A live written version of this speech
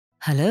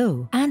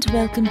Hello and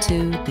welcome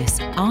to this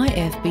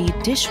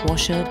IFB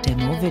dishwasher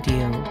demo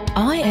video.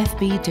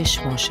 IFB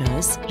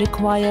dishwashers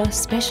require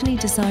specially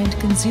designed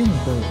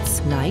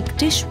consumables like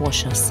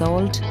dishwasher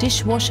salt,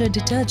 dishwasher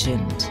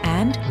detergent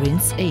and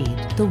rinse aid.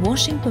 The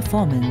washing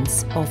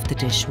performance of the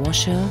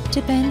dishwasher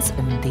depends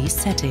on these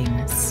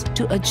settings.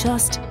 To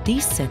adjust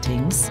these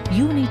settings,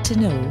 you need to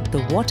know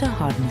the water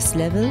hardness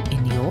level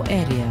in your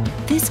area.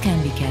 This can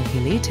be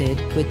calculated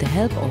with the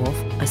help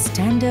of a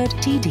standard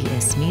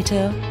TDS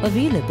meter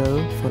available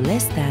for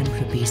less than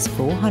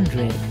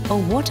 ₹400. A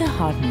water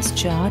hardness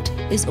chart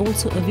is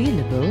also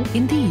available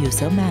in the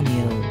user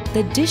manual.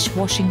 The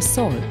dishwashing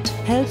salt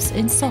helps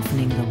in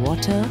softening the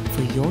water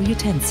for your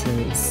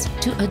utensils.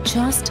 To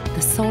adjust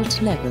the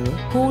salt level,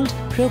 hold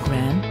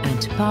program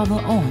and power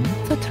on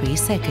for 3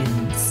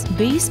 seconds.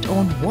 Based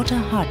on water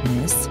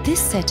hardness, this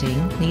setting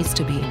needs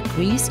to be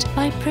increased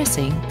by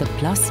pressing the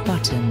plus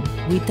button.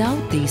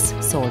 Without these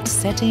salt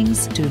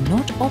settings, do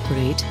not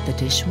operate the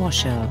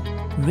dishwasher.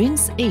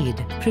 Rinse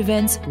aid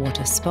prevents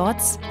water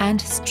spots and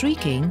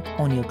streaking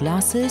on your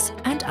glasses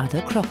and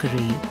other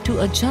crockery.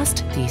 To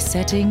adjust these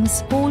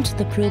settings, hold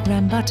the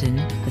program button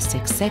for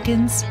 6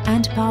 seconds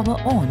and power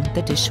on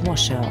the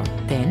dishwasher.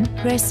 Then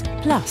press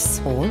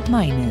plus or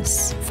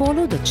minus.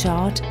 Follow the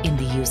chart in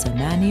the user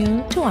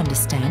manual to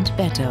understand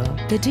better.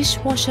 The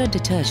dishwasher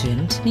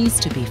detergent needs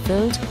to be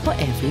filled for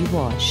every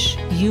wash.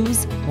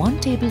 Use 1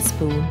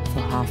 tablespoon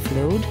for half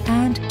load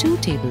and 2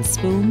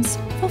 tablespoons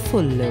for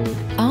full load.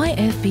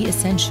 IFB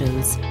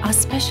essentials are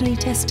specially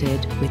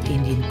tested with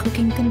Indian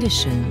cooking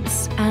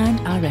conditions and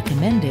are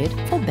recommended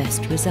for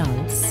best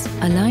results.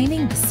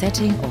 Aligning the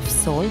setting of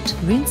salt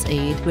rinse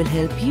aid will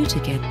help you to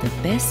get the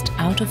best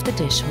out of the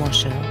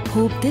dishwasher.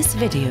 Hope this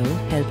video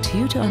helped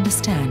you to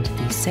understand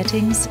these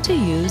settings to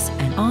use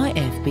an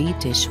IFB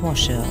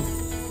dishwasher.